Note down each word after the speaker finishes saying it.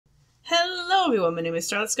Hello everyone, my name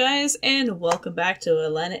is StarlitSkies, and welcome back to a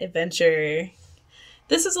Lanette adventure.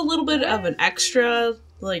 This is a little bit of an extra,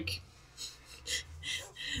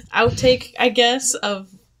 outtake, I guess, of,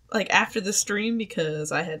 after the stream,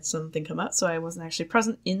 because I had something come up, so I wasn't actually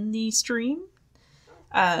present in the stream.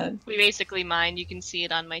 We basically mined, you can see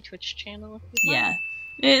it on my Twitch channel. Yeah.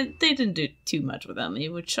 They didn't do too much with Emily,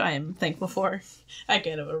 which I am thankful for. I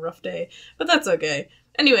kind of have a rough day, but that's okay.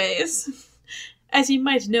 Anyways, as you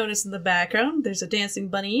might notice in the background, there's a dancing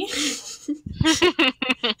bunny.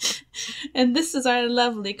 And this is our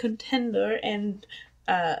lovely contender and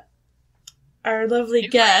our lovely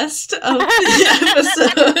guest of the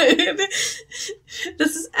episode.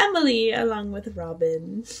 This is Emily, along with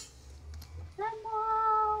Robin.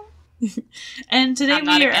 And today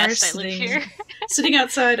we are sitting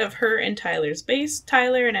outside of her and Tyler's base.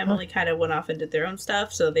 Tyler and Emily kind of went off and did their own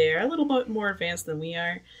stuff, so they are a little bit more advanced than we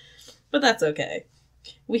are. But that's okay.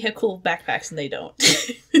 We have cool backpacks and they don't.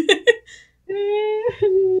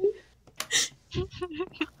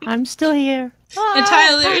 I'm still here. And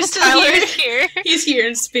Tyler is still here. He's here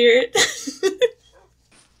in spirit.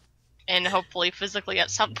 And hopefully physically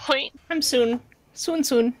at some point. I'm soon. Soon.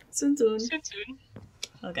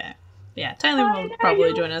 Okay. Yeah, Tyler will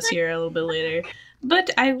probably join us here a little bit later.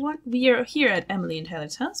 But we are here at Emily and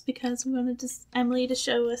Tyler's house because we wanted Emily to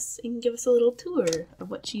show us and give us a little tour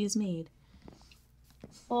of what she has made.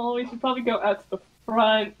 Well, we should probably go out to the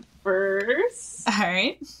front first.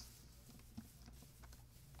 Alright.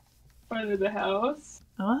 Front of the house.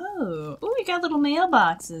 Oh, we got little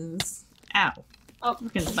mailboxes. Ow. Oh,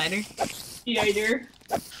 fucking spider. Spider.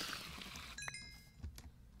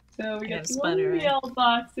 So we got two spider,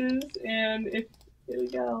 mailboxes, and here we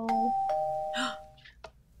go.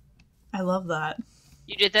 I love that.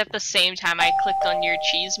 You did that at the same time I clicked on your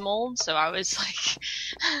cheese mold, so I was like,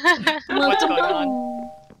 what's going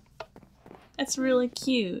on? That's really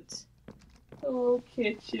cute. A little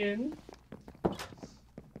kitchen.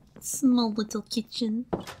 Small little kitchen.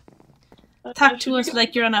 Talk to us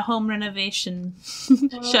like you're on a home renovation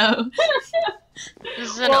show.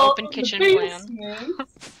 This is an open kitchen plan.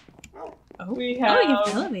 We have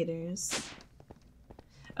elevators.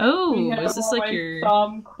 Oh, is this like your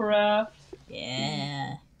Thumbcraft?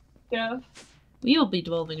 Yeah. Yeah. We will be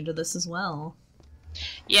delving into this as well.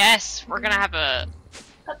 Yes, we're gonna have I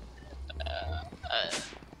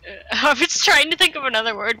was trying to think of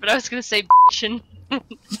another word, but I was gonna say bitchin'.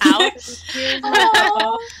 Alex.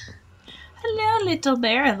 Oh. Hello, little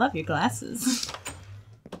bear. I love your glasses.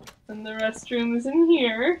 And the restroom is in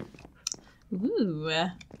here. Ooh.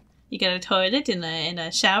 You got a toilet and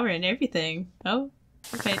a shower and everything. Oh.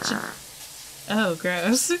 Okay. Oh,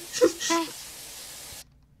 gross.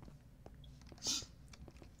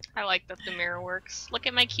 I like that the mirror works. Look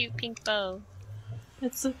at my cute pink bow.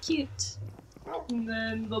 That's so cute. And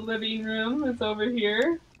then the living room is over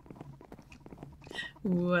here.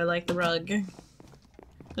 Ooh, I like the rug.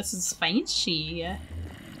 This is fancy.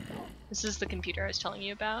 This is the computer I was telling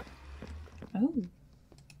you about. Oh.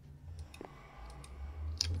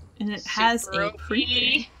 And it has Super a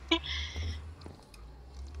creeper. You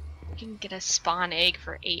can get a spawn egg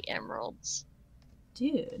for 8 emeralds.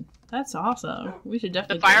 Dude, that's awesome. We should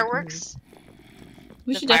definitely The fireworks?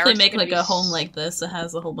 We should definitely make like a home like this that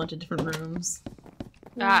has a whole bunch of different rooms.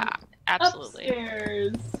 Ah, absolutely.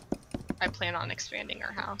 Upstairs. I plan on expanding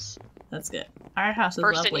our house. That's good. Our house is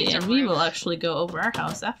First lovely, and we will actually go over our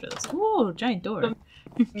house after this. Ooh, giant door.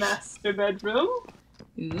 The master bedroom.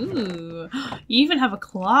 Ooh, you even have a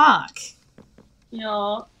clock.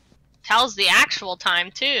 Yeah. Tells the actual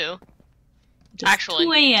time too. Just Actually,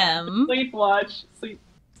 2 a.m. Sleep,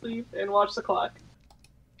 and watch the clock.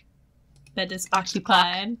 Bed is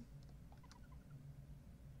occupied.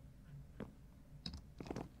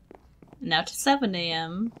 Now to 7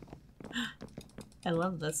 a.m. I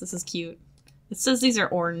love this. This is cute. It says these are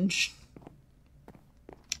orange.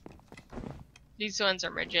 These ones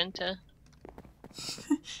are magenta.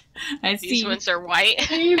 I see. These ones are white.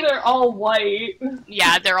 They're all white.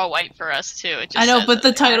 Yeah, they're all white for us too. It just I know, says but the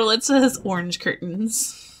that title, it says orange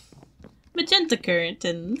curtains. Magenta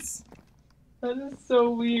curtains. That is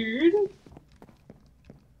so weird.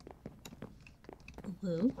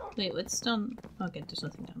 Blue? Wait, what's down? Okay, there's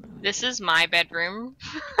nothing down there. This is my bedroom.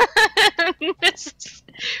 This is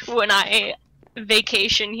when I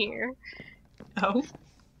vacation here. Oh.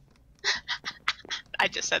 I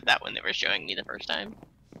just said that when they were showing me the first time.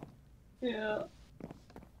 Yeah.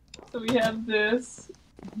 So we have this,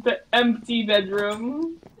 the empty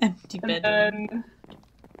bedroom. Empty bedroom. And then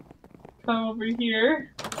come over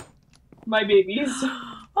here. My babies.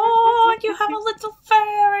 Oh, you have a little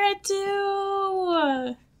ferret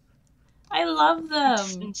too! I love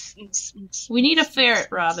them. We need a ferret,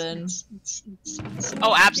 Robin.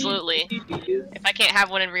 Oh, absolutely. If I can't have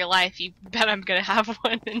one in real life, you bet I'm gonna have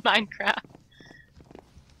one in Minecraft.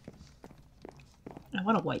 I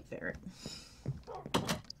want a white ferret.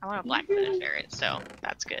 I want a black-footed ferret, so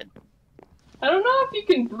that's good. I don't know if you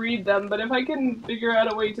can breed them, but if I can figure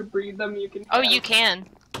out a way to breed them, you can. Oh, you can.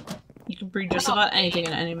 You can breed just about anything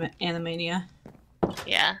in Animania.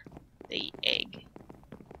 Yeah. The egg.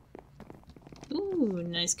 Ooh,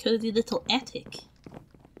 nice cozy little attic.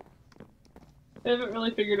 I haven't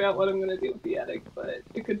really figured out what I'm gonna do with the attic, but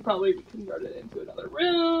it could probably be converted into another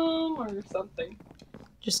room or something.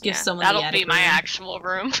 Just give someone the attic That'll be my actual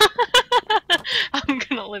room. I'm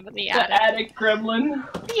gonna live in the attic. The attic gremlin.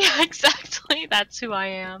 Yeah, exactly. That's who I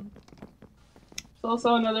am. There's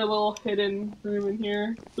also another little hidden room in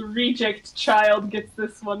here. The reject child gets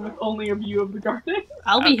this one with only a view of the garden.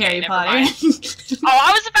 I'll be Harry Potter. Oh,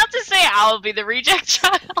 I was about to say I'll be the reject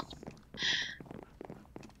child.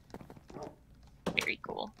 Very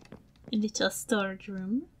cool. A little storage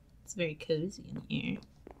room. It's very cozy in here.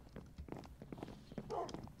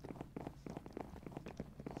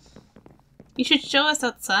 You should show us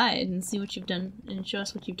outside and see what you've done, and show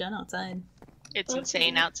us what you've done outside. It's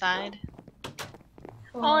insane outside.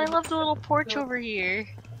 Oh, I love the little porch over here.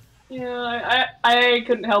 Yeah, I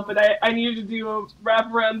couldn't help it. I needed to do a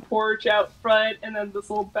wraparound porch out front and then this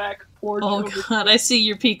little back porch. Oh god, I see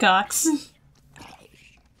your peacocks.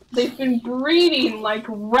 They've been breeding like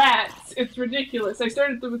rats. It's ridiculous. I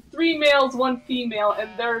started with 3 males, 1 female, and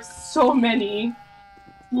there's so many.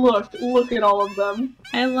 Look at all of them.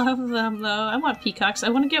 I love them though. I want peacocks. I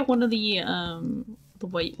want to get one of the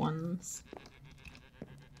white ones.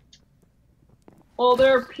 Well,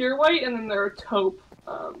 they're pure white and then they're a taupe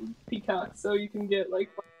peacock, so you can get like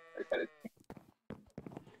kind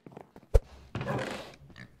of.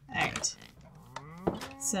 Alright.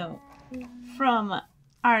 So, from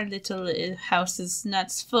our little house is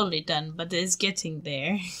not fully done, but is getting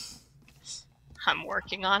there. I'm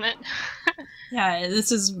working on it. Yeah,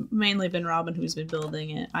 this has mainly been Robin who's been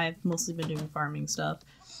building it. I've mostly been doing farming stuff.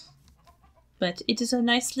 But it is a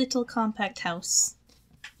nice little compact house.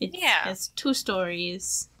 It has 2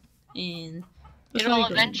 stories, and it'll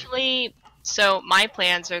eventually. So my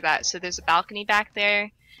plans are that there's a balcony back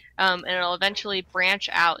there, and it'll eventually branch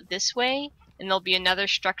out this way, and there'll be another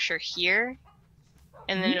structure here,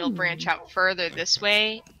 and then it'll branch out further this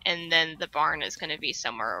way, and then the barn is going to be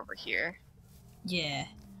somewhere over here. Yeah,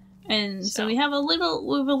 and so we have a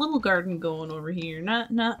little garden going over here.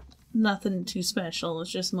 Nothing too special. It's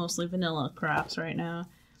just mostly vanilla crops right now.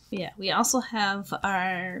 But yeah, we also have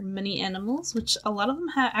our mini animals, which a lot of them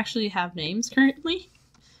actually have names currently.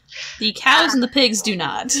 The cows and the pigs do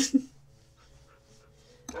not,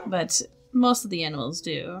 but most of the animals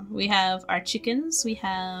do. We have our chickens. We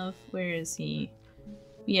have where is he?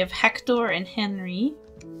 We have Hector and Henry.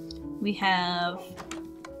 We have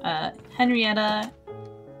Henrietta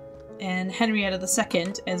and Henrietta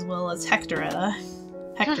II, as well as Hectoretta.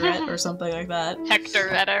 Hectorette or something like that.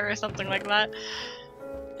 Hectoretta or something like that.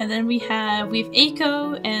 And then we have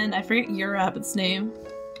Aiko and I forget your rabbit's name.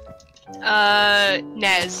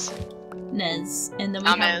 Nez. Nez. And then we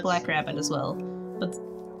have a black rabbit as well.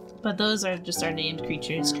 But those are just our named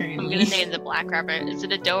creatures currently. I'm gonna name the black rabbit. Is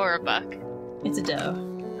it a doe or a buck? It's a doe.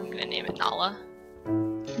 I'm gonna name it Nala.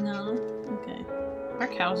 No? Okay. Our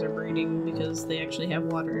cows are breeding because they actually have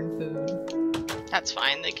water and food. That's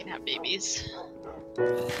fine, they can have babies.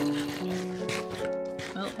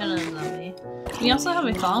 Oh, hello, lovely. We also have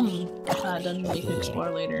a calm dungeon we can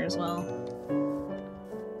explore later as well.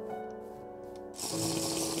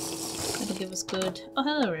 That'll give us good. Oh,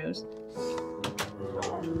 hello, Rose.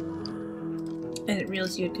 I didn't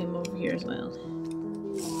realize you had come over here as well.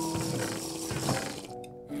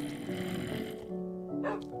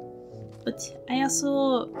 But I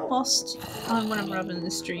also lost on one of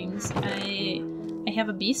Robin's streams. I have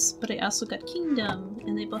a beast, but I also got Kingdom,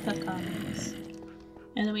 and they both have commons.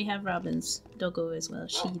 And then we have Robin's doggo as well,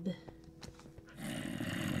 Sheeb.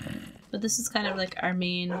 But this is kind of like our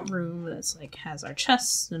main room that's like has our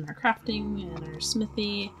chests and our crafting and our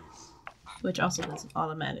smithy, which also does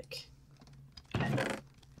automatic, kind of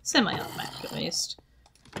semi-automatic at least,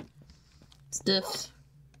 stuff.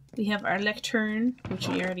 We have our lectern, which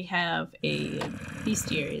we already have a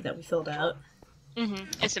bestiary that we filled out.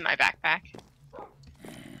 It's in my backpack.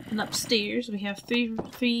 And upstairs we have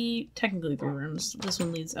technically three rooms. This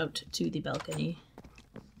one leads out to the balcony.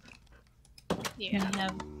 Yeah. And we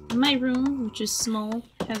have my room, which is small,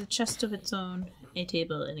 has a chest of its own, a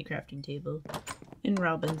table, and a crafting table. And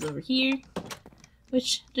Robin's over here,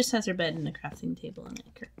 which just has her bed and a crafting table in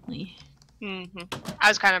it currently. I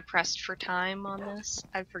was kind of pressed for time on this.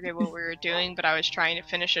 I forget what we were doing, but I was trying to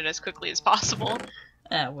finish it as quickly as possible.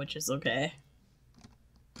 Which is okay.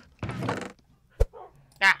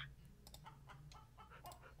 Yeah.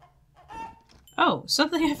 Oh,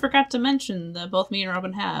 something I forgot to mention that both me and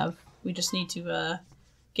Robin have. We just need to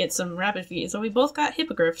get some rabbit feet. So we both got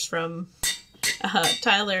hippogriffs from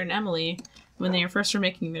Tyler and Emily when they first were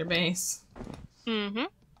making their base.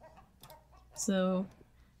 So,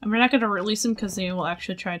 and we're not going to release them because they will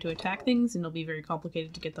actually try to attack things, and it'll be very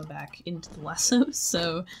complicated to get them back into the lassos,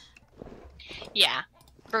 so... Yeah.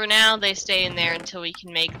 For now, they stay in there until we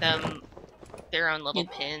can make them their own little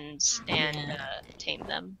pins and tame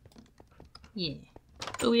them. Yeah.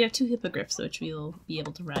 But we have 2 hippogriffs, which we'll be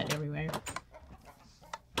able to ride everywhere.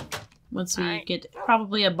 Once we get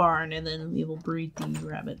probably a barn, and then we will breed the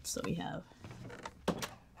rabbits that we have.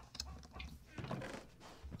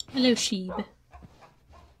 Hello, sheep.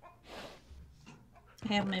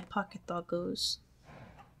 I have my pocket doggos.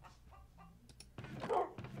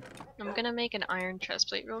 I'm gonna make an iron chest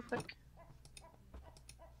plate real quick.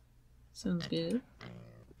 Sounds good.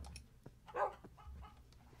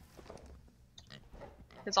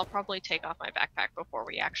 Because I'll probably take off my backpack before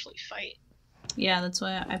we actually fight. Yeah, that's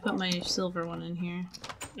why I put my silver one in here.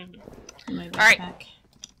 In my backpack. Alright.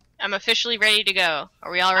 I'm officially ready to go.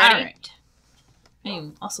 Are we all ready? Alright. I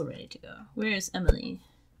am also ready to go. Where is Emily?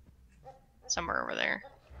 Somewhere over there.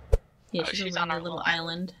 Yeah, she's on our little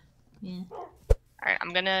island. Yeah. Alright,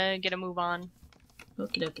 I'm gonna get a move on.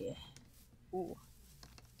 Okie dokie. Ooh.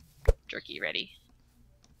 Jerky ready.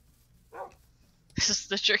 This is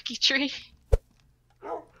the jerky tree.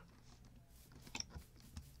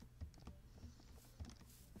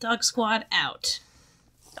 Dog squad out.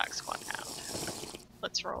 Dog squad out.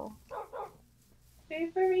 Let's roll.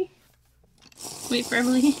 Wait for me. Wait for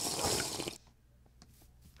Emily.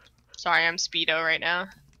 Sorry, I'm Speedo right now.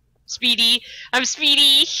 Speedy! I'm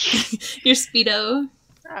Speedy! You're Speedo.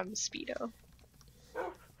 I'm Speedo.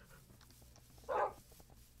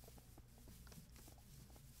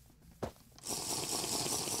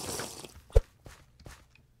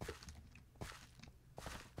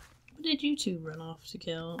 What did you two run off to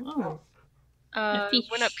kill? Oh.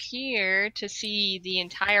 Went up here to see the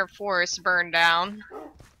entire forest burn down.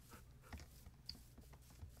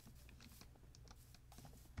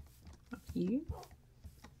 Up here?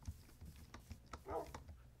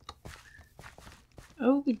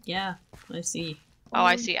 Oh, yeah. I see. Oh,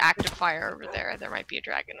 I see active fire over there. There might be a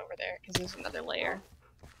dragon over there, because there's another layer.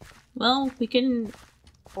 Well, we can...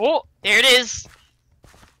 Oh, there it is!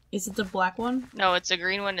 Is it the black one? No, it's a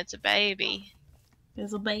green one. It's a baby.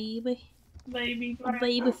 There's a baby. Baby. A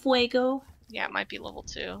baby fuego. Yeah, it might be level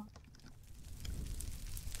 2.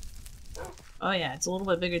 Oh yeah, it's a little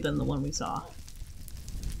bit bigger than the one we saw.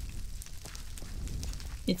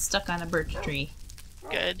 It's stuck on a birch tree.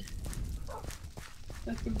 Good.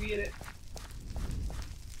 That could be it.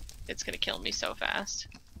 It's gonna kill me so fast.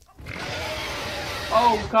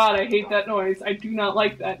 Oh god, I hate that noise. I do not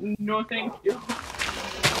like that. No thank you.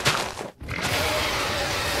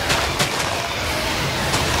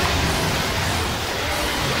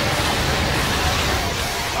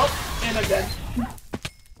 Oh, and I'm dead.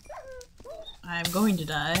 I'm going to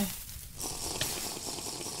die.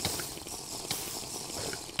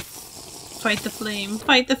 Fight the flame.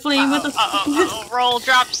 Fight the flame with the roll,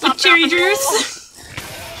 drop, stop, with cherry juice.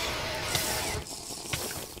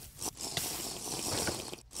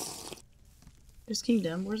 There's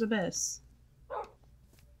Kingdom. Where's Abyss?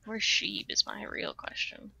 Where's Sheep is my real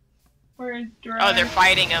question. Where is Dragon? Oh, they're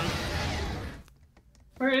fighting him.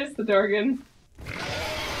 Where is the Dragon?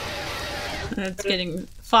 It's getting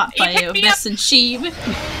fought by Abyss and Sheep.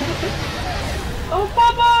 Oh,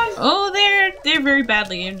 Papa! Oh, they're very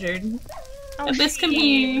badly injured. Oh, Abyss, come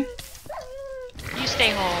Sheep. here. You stay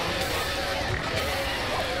home.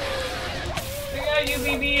 I got you,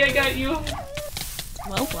 BB. I got you.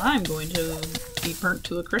 Well, I'm going to be burnt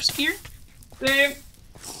to a crisp here. Same.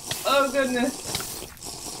 Oh, goodness.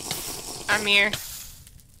 I'm here.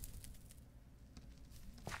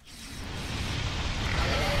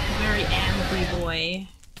 Very angry boy.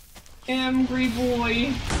 Angry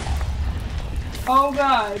boy. Oh,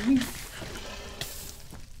 God.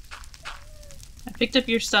 I picked up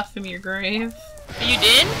your stuff from your grave. You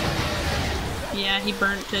did? Yeah, he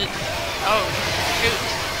burnt it. Oh, shoot.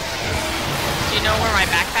 Do you know where my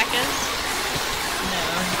backpack is? No.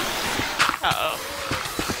 Uh-oh.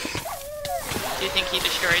 Do you think he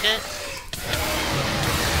destroyed it?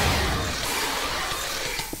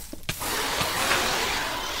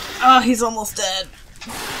 Oh, he's almost dead.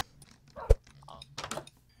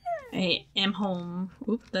 am home.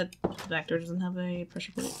 Oop, that back door doesn't have a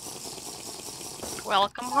pressure plate.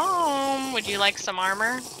 Welcome home. Would you like some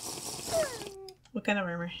armor? What kind of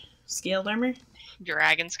armor? Scaled armor?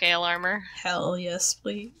 Dragon scale armor. Hell yes,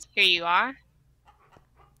 please. Here you are.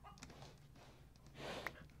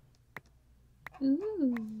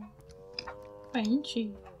 Ooh.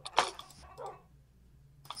 Fancy.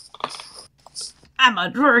 I'm a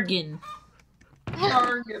dragon.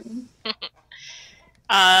 Jargon.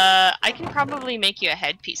 I can probably make you a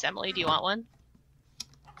headpiece, Emily. Do you want one?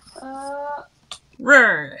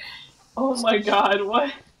 Rrr. Oh my god,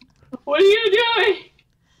 what? What are you doing?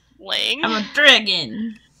 Ling. I'm a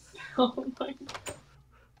dragon. Oh my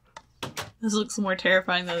This looks more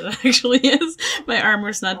terrifying than it actually is. My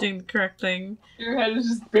armor's not doing the correct thing. Your head is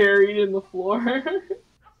just buried in the floor.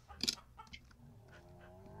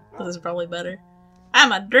 This is probably better.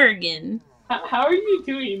 I'm a dragon. How are you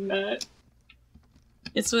doing that?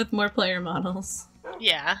 It's with more player models.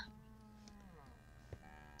 Yeah.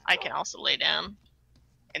 I can also lay down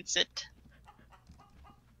and sit.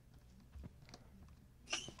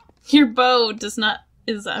 Your bow is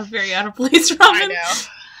very out of place, Robin. I know.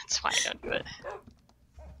 That's why I don't do it.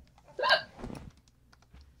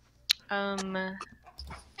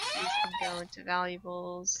 These can go into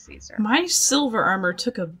valuables. These are. My silver armor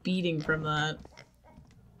took a beating from that.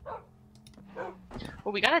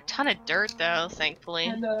 Well, we got a ton of dirt though, thankfully.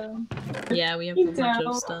 And Yeah, we have a bunch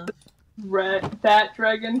of stuff. that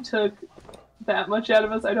dragon took that much out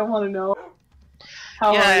of us. I don't want to know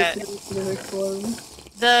how Yeah. it's gonna explode.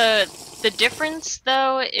 The difference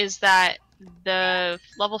though is that the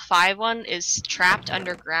level 5 one is trapped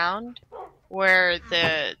underground, where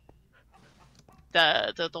the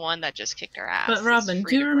one that just kicked our ass. But is Robin,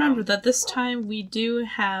 free do to remember roam. that this time we do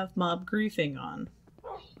have mob griefing on.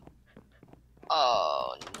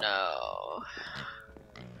 Oh no.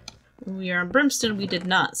 When we are on Brimstone, we did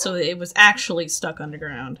not, so it was actually stuck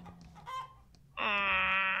underground.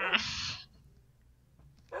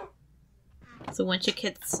 So once it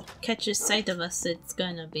catches sight of us, it's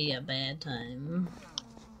gonna be a bad time.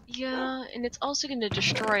 Yeah, and it's also going to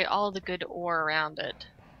destroy all the good ore around it.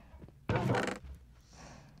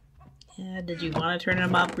 Yeah, did you want to turn in a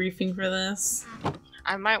mob briefing for this?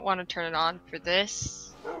 I might want to turn it on for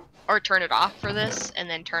this, or turn it off for this, and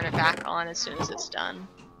then turn it back on as soon as it's done.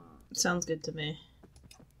 Sounds good to me.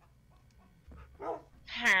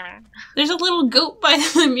 There's a little goat by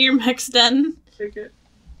the Myrmex den. Take it.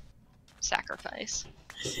 Sacrifice.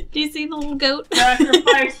 Do you see the little goat?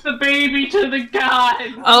 Sacrifice the baby to the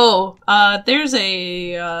gods! Oh, there's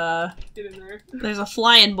a, Get in there. there's a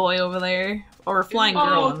flying boy over there. Or a flying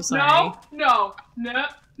girl, I'm sorry. No.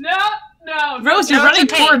 Rose, you're No, it's running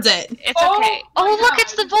okay. towards it! It's Oh okay. my Oh, look, God.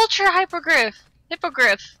 it's the vulture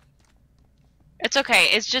hippogriff. It's okay.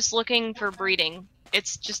 It's just looking for breeding.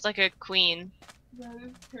 It's just like a queen. That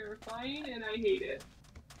is terrifying, and I hate it.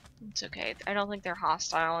 It's okay. I don't think they're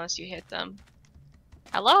hostile unless you hit them.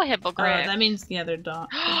 Hello, hippogriff. That means the other dog.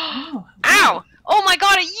 Oh, Ow! Oh my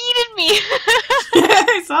god, it yeeted me!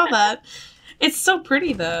 I saw that. It's so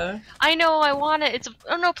pretty, though. I know, I want it. It's a-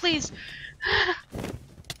 oh no, please.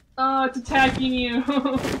 Oh, it's attacking you.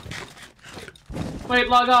 Wait,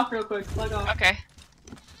 log off real quick. Log off. Okay.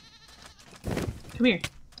 Come here.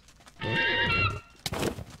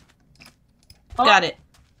 Oh, Got it.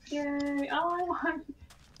 Yay! Oh, I want.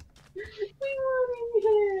 We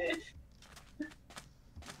wanted it.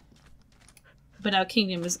 But now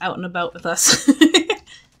Kingdom is out and about with us.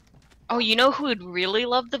 Oh, you know who would really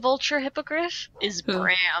love the vulture hippogriff? Is Who?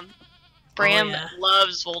 Bram. Bram yeah.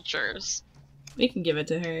 loves vultures. We can give it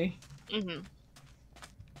to her. Mm-hmm.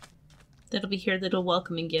 That'll be her little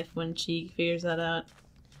welcoming gift when she figures that out.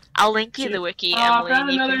 I'll link you the wiki, Emily, found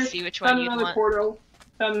and you another- can see which one Found you another want. portal.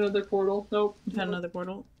 Found another portal. Nope. We found another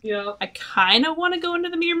portal. Yeah. I kind of want to go into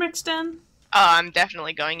the Myrmex den. Oh, I'm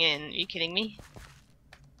definitely going in. Are you kidding me?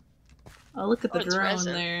 Oh, look at the Oh, it's drone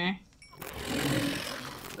resin. there.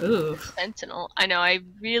 Ooh. Sentinel. I know, I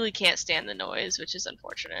really can't stand the noise, which is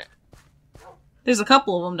unfortunate. There's a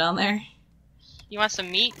couple of them down there. You want some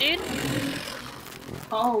meat, dude?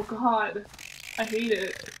 Oh god. I hate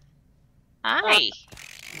it. Hi.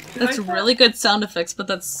 Did That's I tell- really good sound effects, but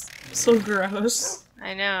that's so gross.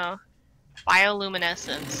 I know.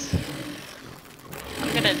 Bioluminescence.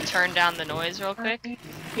 I'm gonna turn down the noise real quick.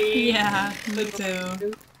 Hate Yeah, me the too.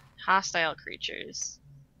 noise. Hostile creatures.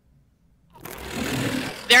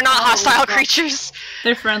 They're not Oh, hostile God. creatures!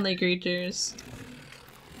 They're friendly creatures.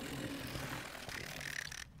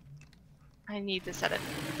 I need this at a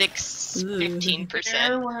thick Ooh.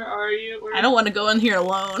 15%. Where are you? Where, I don't want to go in here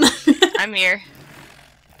alone. I'm here.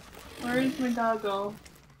 Where is my doggo?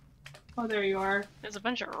 Oh, there you are. There's a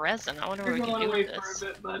bunch of resin. I wonder what You're we can going do away with for this. a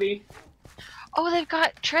bit, buddy. Oh, they've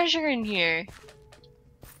got treasure in here.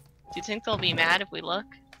 Do you think they'll be mad if we look?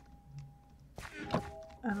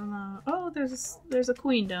 I don't know. Oh, there's a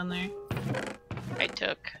queen down there. I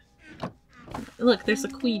took. Look, there's a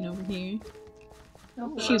queen over here.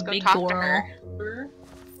 Oh, She's a go big talk to girl. her.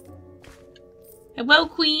 Hello,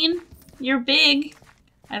 queen. You're big.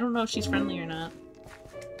 I don't know if she's friendly or not.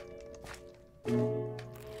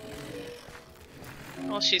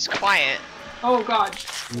 Well, she's quiet. Oh god.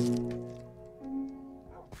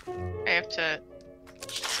 I have to.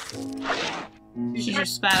 She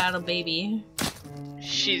just spat out a baby.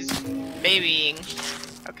 She's babying.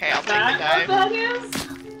 Okay, I'll take the That dive. what that is?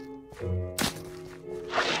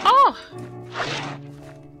 Oh!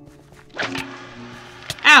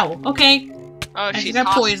 Ow! Okay. Oh, And she she's got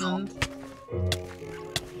hostile. poisoned.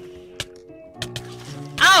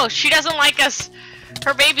 Oh, she doesn't like us!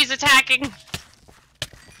 Her baby's attacking!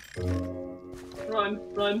 Run,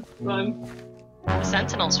 run, run. The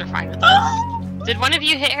sentinels are fine with us. Did one of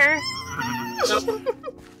you hit her?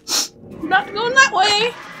 Not going that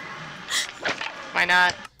way! Why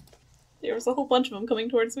not? There was a whole bunch of them coming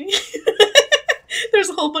towards me. There's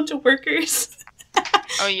a whole bunch of workers.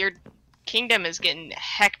 Oh, your kingdom is getting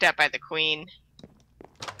hecked up by the queen.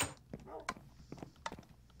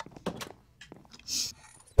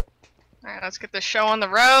 Alright, let's get the show on the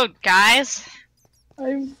road, guys!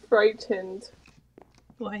 I'm frightened.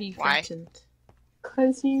 Why are you Why? frightened?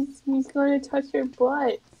 Cause he's going to touch your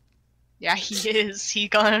butt. Yeah, he is. He's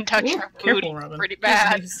gonna touch Ooh, her careful, booty Robin. pretty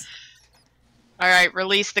bad. Please. Alright,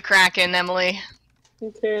 release the Kraken, Emily.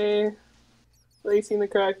 Okay. Releasing the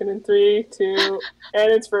Kraken in 3, 2,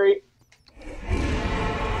 and it's free.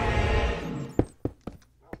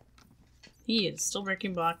 He is still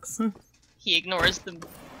breaking blocks. He ignores the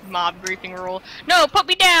mob briefing rule. No, put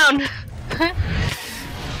me down!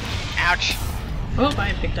 Ouch. Oh,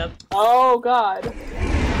 I picked up. Oh god.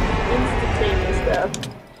 Instantaneous death.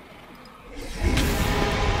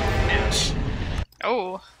 Ouch.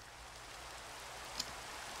 Oh.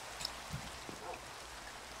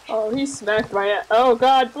 Oh, he smacked my ass. Oh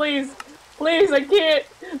god, please! Please, I can't!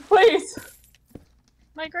 Please!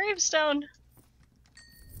 My gravestone.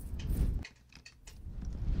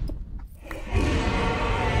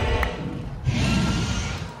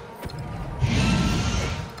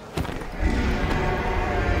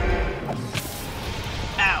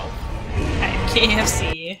 Ow. At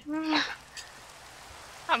KFC.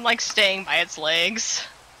 I'm like staying by its legs.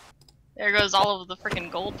 There goes all of the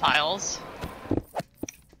freaking gold piles.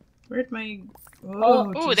 Where'd my... Oh,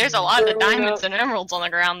 ooh, Jesus. there's a lot of Burn diamonds up. and emeralds on the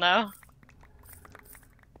ground, though.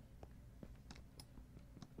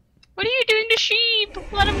 What are you doing to sheep?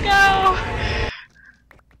 Let him go!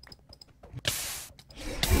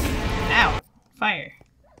 Ow. Fire.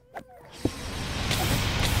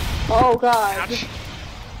 Oh god. Ouch.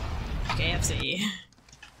 KFC.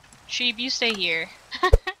 Sheep, you stay here.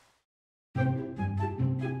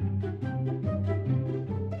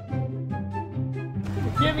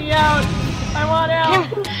 Get me out! I want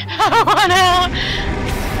out! I want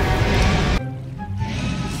out!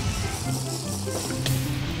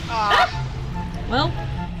 Ah, Well,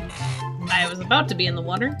 I was about to be in the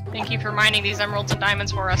water. thank you for mining these emeralds and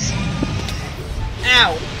diamonds for us.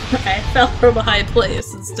 Ow! I fell from a high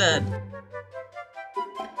place instead.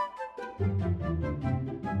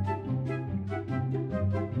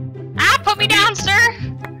 Ah, put me down, sir!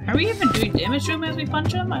 Are we even doing damage to him as we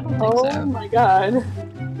punch him? I don't think Oh so. my god.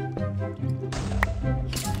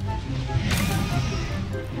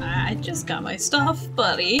 I just got my stuff,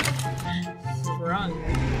 buddy. Wrong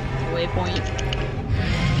waypoint.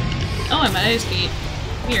 Oh, I'm at his feet.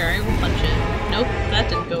 Here, I will punch it. Nope, that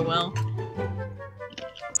didn't go well.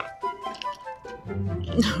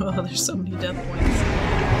 Oh, there's so many death points.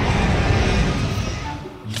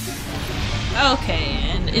 Okay,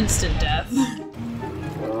 and instant death.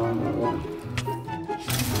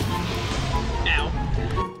 Ow.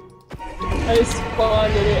 I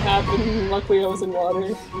spawned and it happened, and luckily I was in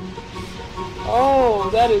water. Oh,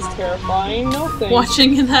 that is terrifying. No thanks.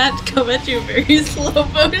 Watching that come at you very slow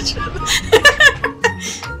motion.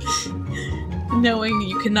 Knowing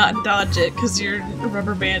you cannot dodge it because you're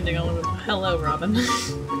rubber banding all over. Hello, Robin.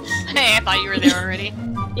 Hey, I thought you were there already.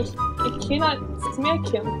 I cannot smack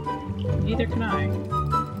him. Neither can I.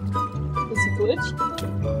 Is he glitched?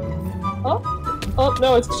 Oh? Oh,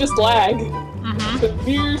 no, it's just lag. Mm-hmm.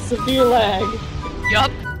 Severe, severe lag.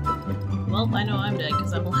 Yup. Well, I know I'm dead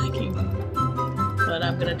because I'm lagging. But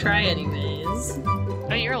I'm gonna try anyways.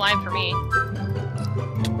 Oh, you're alive for me.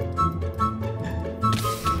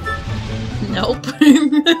 Nope.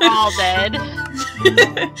 All dead.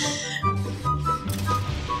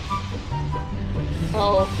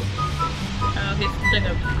 Oh. Oh, he's dig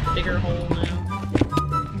a bigger hole now.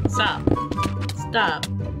 Stop. Stop.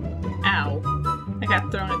 Ow. I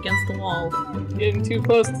got thrown against the wall. Getting too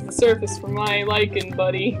close to the surface for my liking,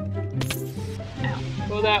 buddy. Ow.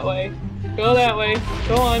 Go that way. Go that way.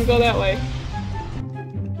 Go on, go that way.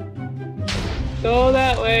 Go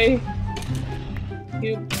that way.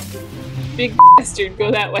 You big bastard, go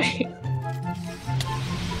that way.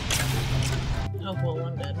 Oh, well,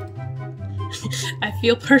 I'm dead. I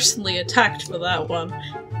feel personally attacked for that one.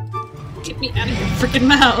 Get me out of your freaking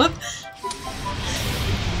mouth!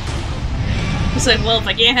 It's like, well, if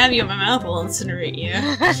I can't have you in my mouth, I'll incinerate you.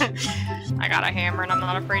 I got a hammer and I'm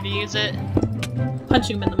not afraid to use it. Punch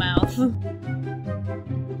him in the mouth.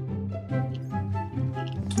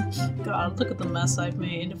 God, look at the mess I've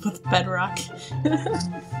made with bedrock.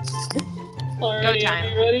 Alrighty, Go time. are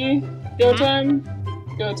you ready? Go time?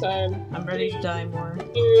 Go time. I'm ready to die more.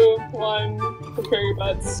 2, 1, prepare your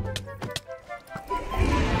butts.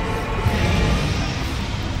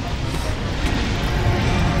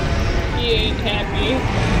 He ain't happy.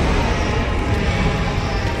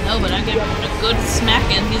 No, but I'm getting a good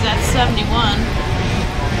smacking. He's at 71.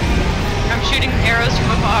 I'm shooting arrows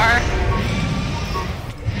from afar.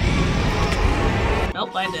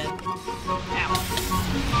 Nope, I did. Ow.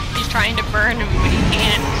 He's trying to burn him, but he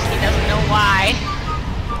can't. He doesn't know why.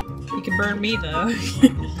 You can burn me, though.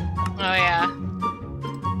 Oh yeah.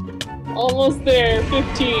 Almost there.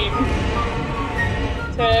 15.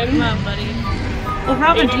 10. Come on, buddy. Oh,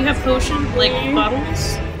 Robin, do you have potion, like,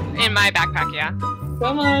 bottles? In my backpack, yeah.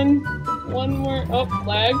 Come on. One more. Oh,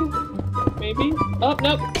 lag. Maybe. Oh,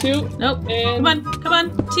 nope. 2. Nope. And Come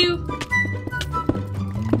on, 2.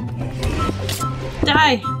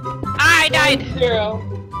 Die! I died! 0.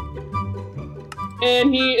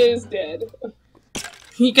 And he is dead.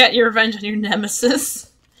 You got your revenge on your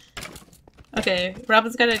nemesis. Okay,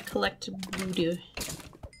 Robin's gotta collect voodoo.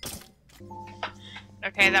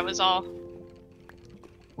 Okay, that was all.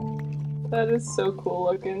 That is so cool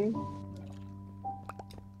looking.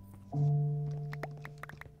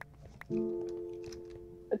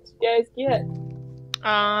 What you guys get?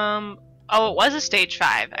 Oh, it was a stage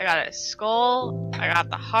 5. I got a skull, I got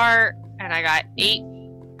the heart, and I got 8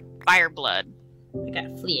 fire blood. I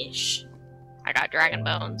got flesh. I got dragon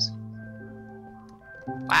bones.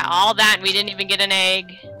 Wow, all that and we didn't even get an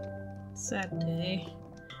egg. Sad day.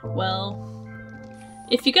 Well,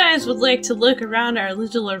 if you guys would like to look around our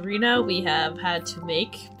little arena we have had to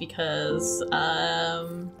make, because,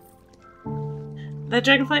 that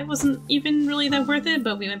dragonflight wasn't even really that worth it,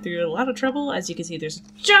 but we went through a lot of trouble. As you can see, there's a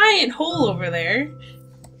giant hole over there.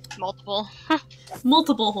 Multiple.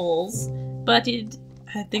 Multiple holes. But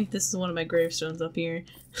I think this is one of my gravestones up here.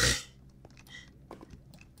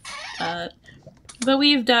 But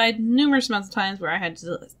we've died numerous amounts of times where I had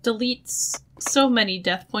to delete so many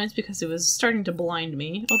death points because it was starting to blind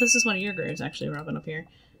me. Oh, this is one of your graves, actually, Robin, up here.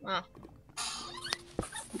 Oh,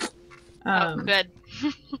 oh good.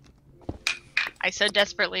 I so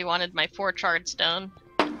desperately wanted my 4 charred stone.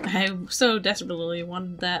 I so desperately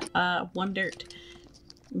wanted that, 1 dirt.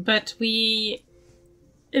 But we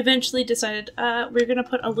eventually decided, we're gonna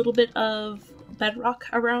put a little bit of bedrock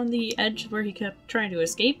around the edge where he kept trying to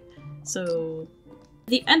escape. So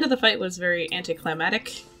the end of the fight was very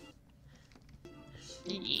anticlimactic.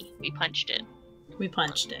 We punched it. We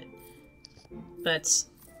punched it. But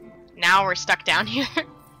now we're stuck down here.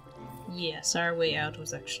 yes, our way out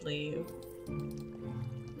was actually...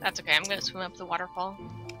 That's okay, I'm gonna swim up the waterfall.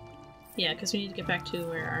 Yeah, because we need to get back to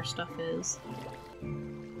where our stuff is.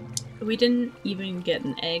 We didn't even get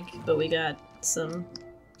an egg, but we got some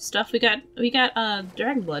stuff. We got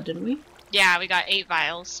dragon blood, didn't we? Yeah, we got 8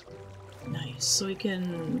 vials. Nice. So we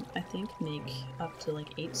can, I think, make up to like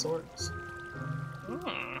 8 swords.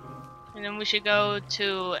 And then we should go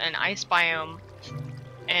to an ice biome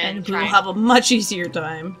and we will have a much easier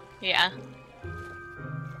time. Yeah.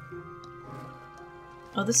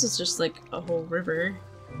 Oh, this is just like a whole river.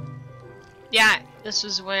 Yeah, this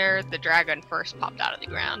is where the dragon first popped out of the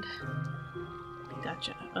ground.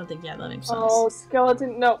 Gotcha. Oh, yeah, that makes sense. Oh,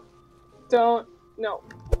 skeleton. No. Don't. No.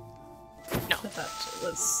 No. I thought it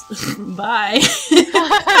was... Bye!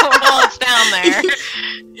 Well, it's down there.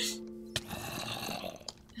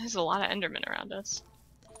 There's a lot of endermen around us.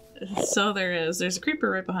 So there is. There's a creeper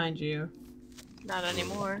right behind you. Not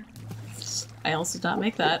anymore. I also did not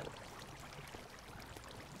make that.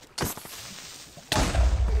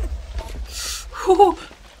 Whew.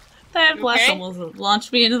 That blast almost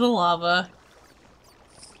launched me into the lava.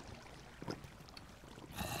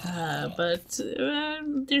 But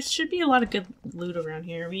there should be a lot of good loot around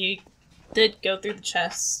here. We did go through the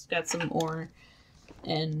chests, got some ore,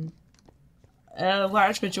 and a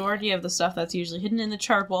large majority of the stuff that's usually hidden in the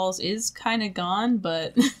charred walls is kind of gone,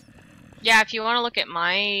 but... Yeah, if you want to look at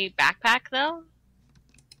my backpack, though,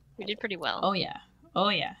 we did pretty well. Oh yeah. Oh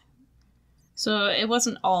yeah. So it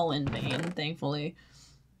wasn't all in vain, thankfully.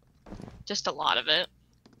 Just a lot of it.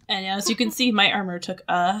 And as you can see, my armor took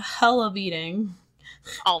a hell of a beating.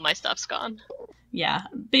 All my stuff's gone. Yeah,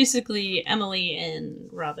 basically Emily and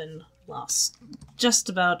Robin lost just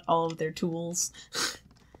about all of their tools.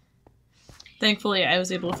 Thankfully, I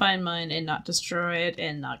was able to find mine and not destroy it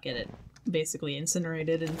and not get it basically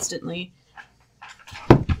incinerated instantly.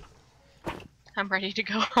 I'm ready to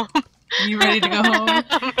go home. You ready to go home?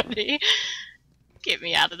 I'm ready. Get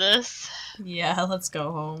me out of this. Yeah, let's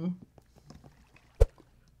go home.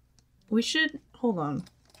 We should... Hold on.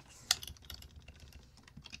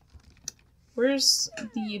 Where's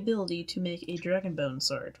the ability to make a dragon bone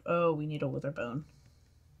sword? Oh, we need a wither bone.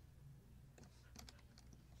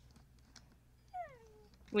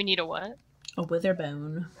 We need a what? A wither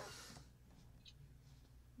bone.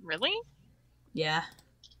 Really? Yeah.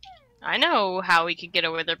 I know how we could get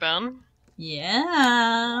a wither bone.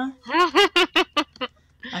 Yeah.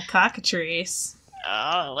 A cockatrice.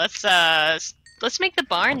 Oh, let's make the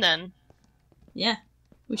barn then. Yeah.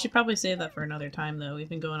 We should probably save that for another time, though. We've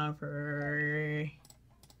been going on for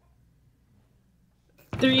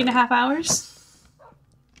 3.5 hours.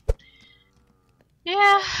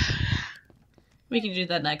 Yeah. We can do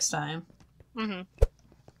that next time. Mm-hmm.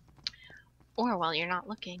 Or while you're not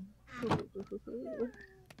looking.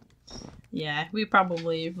 Yeah, we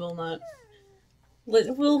probably will not.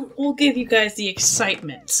 We'll give you guys the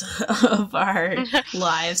excitement of our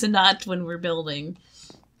lives, and not when we're building.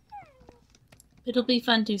 It'll be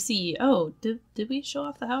fun to see. Oh, did we show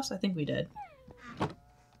off the house? I think we did.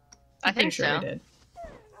 I think sure so. we did.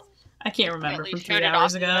 I can't remember from showed 3 it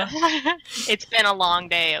hours off. ago. It's been a long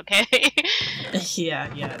day, okay? Yeah,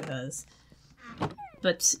 it does.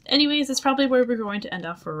 But anyways, that's probably where we're going to end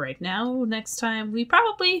off for right now. Next time, we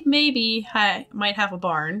probably, maybe, might have a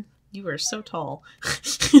barn. You are so tall.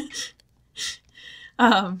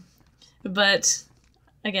 But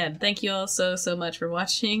again, thank you all so much for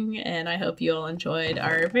watching, and I hope you all enjoyed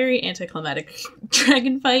our very anticlimactic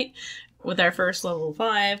dragon fight with our first level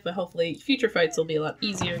 5, but hopefully future fights will be a lot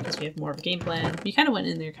easier because we have more of a game plan. We kind of went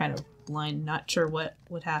in there kind of blind, not sure what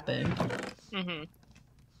would happen. Mm-hmm.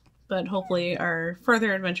 But hopefully our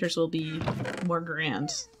further adventures will be more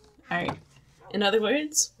grand. Alright. In other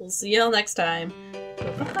words, we'll see y'all next time.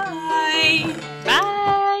 Bye!